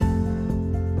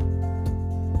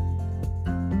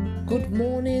Good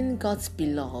morning, God's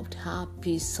beloved.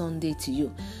 Happy Sunday to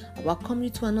you. I welcome you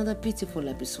to another beautiful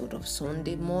episode of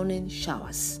Sunday Morning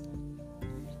Showers.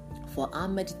 For our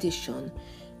meditation,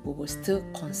 we will still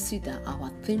consider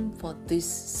our theme for this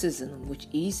season, which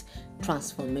is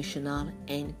transformational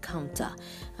encounter.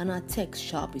 And our text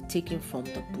shall be taken from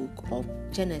the book of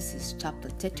Genesis chapter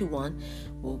 31.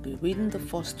 We'll be reading the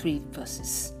first 3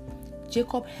 verses.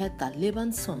 Jacob heard that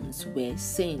Laban's sons were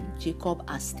saying, "Jacob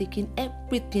has taken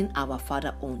everything our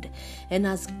father owned and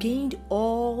has gained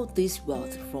all this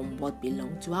wealth from what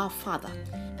belonged to our father."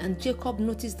 And Jacob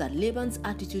noticed that Laban's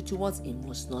attitude towards him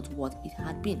was not what it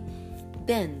had been.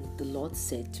 Then the Lord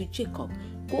said to Jacob,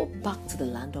 "Go back to the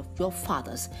land of your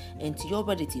fathers and to your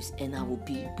relatives, and I will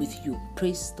be with you."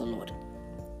 Praise the Lord.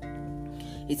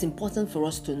 It's important for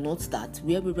us to note that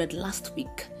where we read last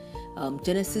week,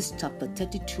 Genesis chapter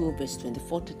 32 verse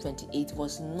 24 to 28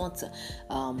 was not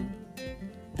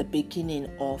the beginning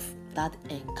of that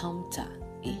encounter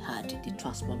he had, the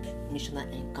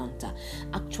transformational encounter.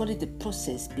 Actually, the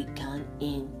process began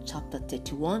in chapter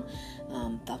 31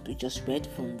 that we just read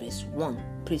from verse 1.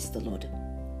 Praise the Lord.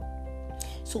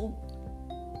 So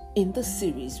in this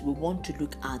series, we want to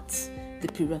look at the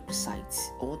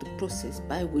prerequisites or the process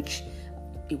by which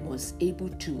he was able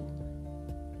to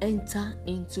enter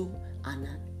into an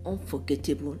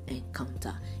unforgettable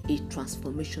encounter, a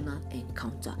transformational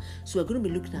encounter. So we're going to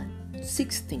be looking at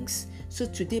 6 things. So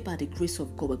today, by the grace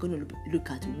of God, we're going to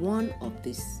look at one of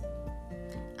these.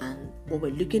 And what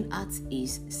we're looking at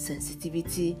is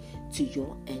sensitivity to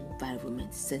your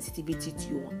environment. Sensitivity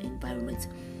to your environment.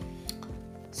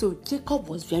 So Jacob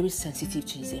was very sensitive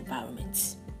to his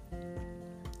environment.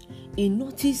 He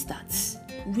noticed that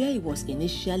where he was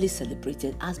initially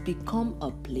celebrated has become a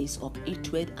place of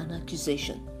hatred and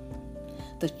accusation.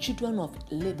 The children of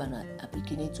Laban are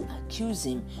beginning to accuse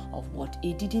him of what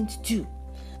he didn't do.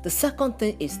 The second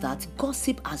thing is that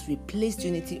gossip has replaced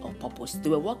unity of purpose. They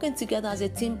were working together as a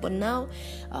team, but now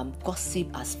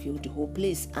gossip has filled the whole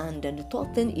place. And then the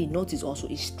third thing he noticed also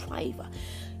is strife.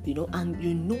 And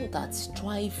you know that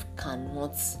strife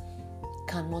cannot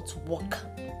work.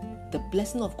 The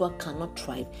blessing of God cannot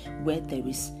thrive where there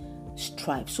is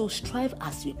strife. So strife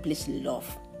has replaced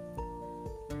love.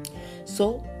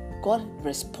 So God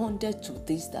responded to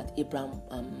this that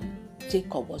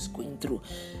Jacob was going through.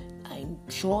 I'm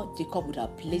sure Jacob would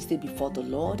have placed it before the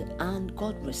Lord, and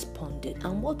God responded.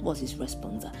 And what was his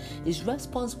response? His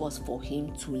response was for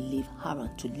him to leave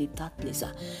Haran, to leave that place,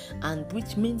 and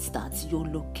which means that your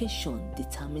location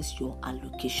determines your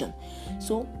allocation.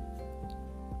 So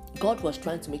God was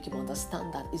trying to make him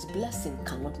understand that his blessing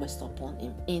cannot rest upon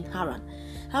him in Haran.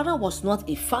 Haran was not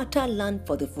a fertile land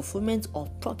for the fulfillment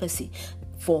of prophecy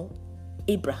for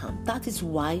Abraham. That is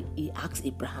why he asked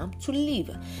Abraham to leave.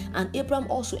 And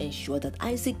Abraham also ensured that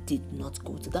Isaac did not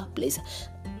go to that place.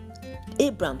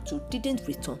 Abraham too didn't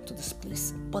return to this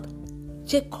place. But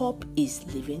Jacob is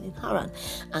living in Haran,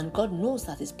 and God knows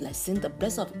that his blessing, the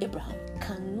blessing of Abraham,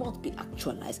 cannot be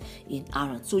actualized in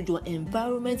Haran. So your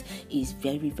environment is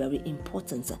very, very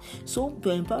important. So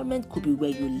your environment could be where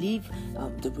you live,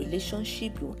 the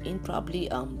relationship you're in, probably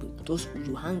those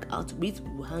you hang out with,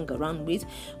 you hang around with,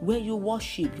 where you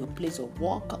worship, your place of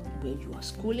work, where you are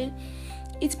schooling.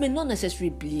 It may not necessarily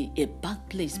be a bad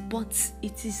place, but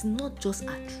it is not just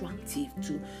attractive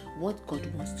to what God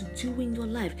wants to do in your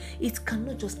life. It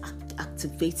cannot just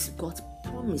activate God's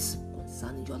promise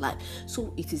concerning your life.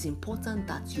 So it is important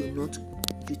that you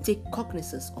take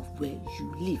cognizance of where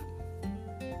you live.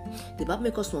 The Bible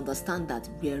makes us understand that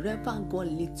wherever God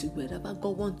leads you, wherever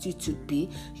God wants you to be,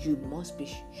 you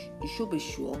should be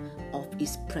sure of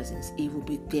His presence. He will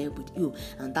be there with you,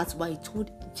 and that's why He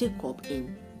told Jacob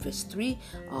in verse 3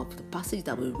 of the passage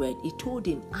that we read. He told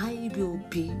him, "I will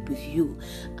be with you."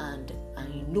 And I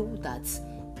know that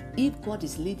if God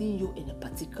is leading you in a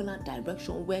particular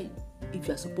direction where if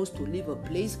you're supposed to leave a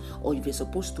place or if you're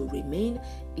supposed to remain,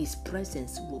 His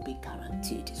presence will be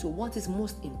guaranteed. So what is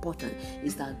most important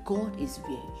is that God is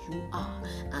where you are.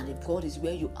 And if God is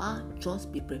where you are,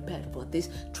 just be prepared for this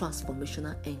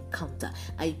transformational encounter.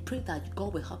 I pray that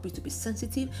God will help you to be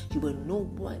sensitive. You will know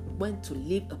when to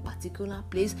leave a particular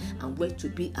place and where to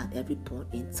be at every point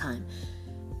in time.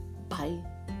 By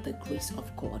the grace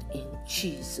of God, in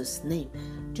Jesus' name.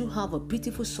 Do have a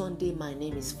beautiful Sunday. My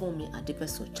name is Fomi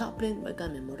Adepeso Chaplain, Wega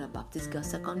Memorial Baptist Girls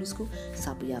Secondary School,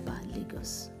 Sabuyaba,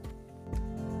 Lagos.